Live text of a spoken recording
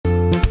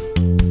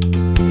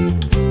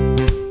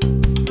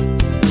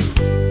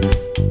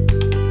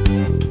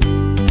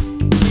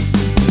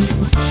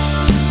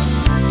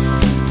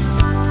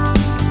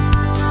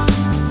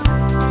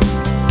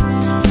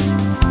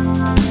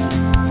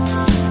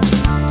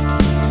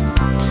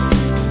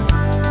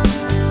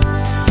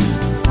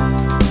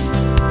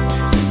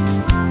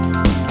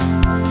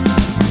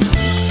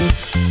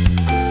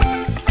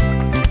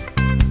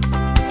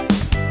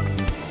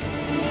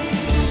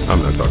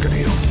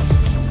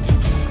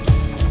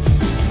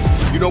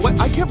know what?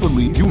 I can't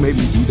believe you made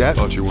me do that.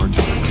 Thought you weren't.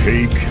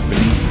 Take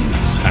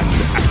these and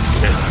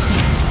access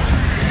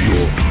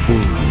your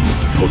full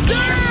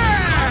potential.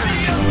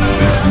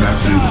 This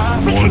message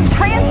We can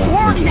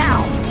transform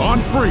now!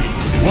 on free.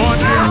 One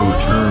arrow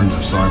return to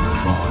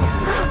Cybertron.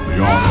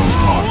 The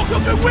Autobots.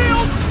 Look at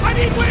wheels! I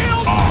need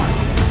wheels! I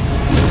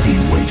will be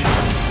waiting.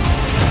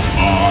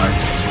 I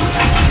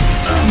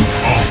am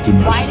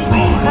Optimus Why didn't you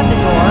Prime. cut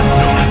the door?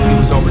 He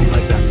was already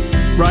like that.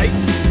 Right?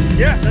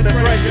 Yeah, that's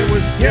right.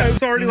 It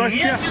was already like,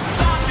 yeah.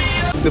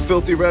 The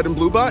filthy red and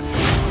blue bot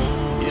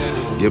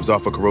gives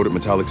off a corroded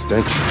metallic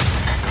stench.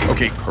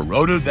 Okay,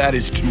 corroded, that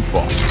is too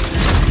far.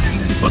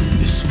 But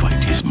this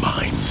fight is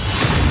mine.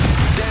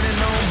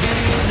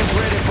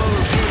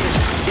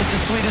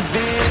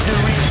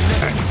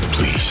 And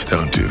please,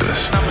 don't do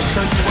this.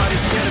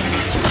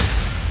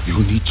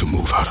 You need to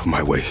move out of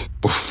my way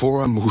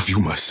before I move you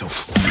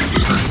myself.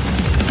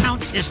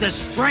 Counts is the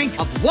strength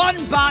of one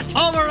bot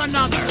over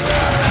another.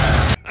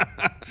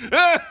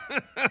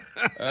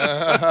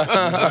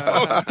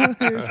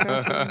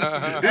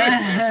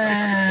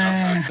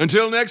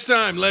 Until next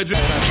time,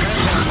 legend.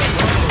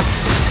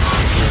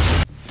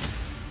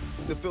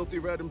 The filthy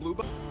red and blue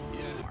bot?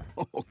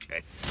 Yeah.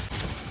 Okay.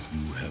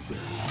 You have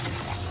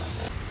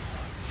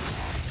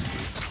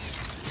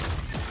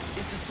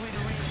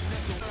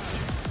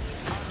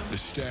to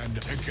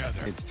stand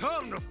together. It's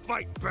time to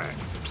fight back.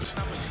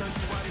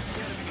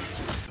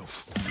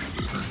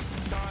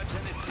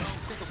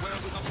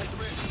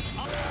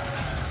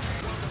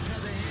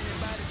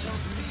 Anybody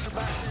chose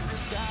me.